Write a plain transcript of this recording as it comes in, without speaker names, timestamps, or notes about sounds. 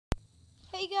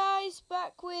Hey guys,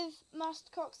 back with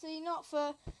Master Coxie, not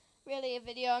for really a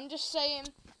video, I'm just saying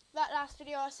that last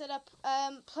video I set up,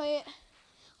 play it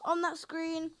on that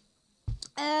screen.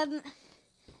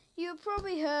 You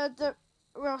probably heard that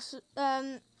Ross,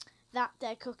 that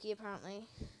dead cookie apparently,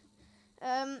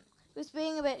 was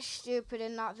being a bit stupid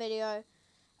in that video,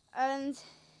 and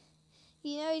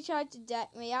he tried to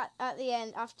deck me at the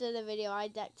end. After the video I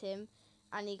decked him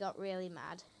and he got really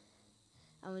mad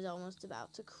and was almost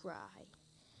about to cry.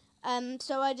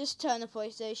 So I just turned the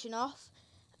PlayStation off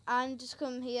and just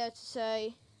come here to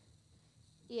say,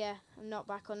 yeah, I'm not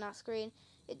back on that screen.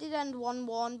 It did end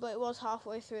 1-1, but it was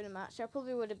halfway through the match. I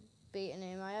probably would have beaten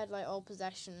him. I had like all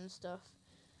possession and stuff.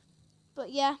 But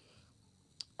yeah,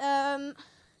 so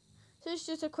it's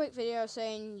just a quick video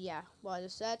saying, yeah, what I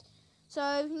just said. So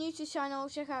if you're new to the channel,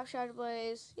 check out Shadow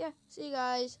Blaze. Yeah, see you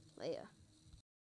guys later.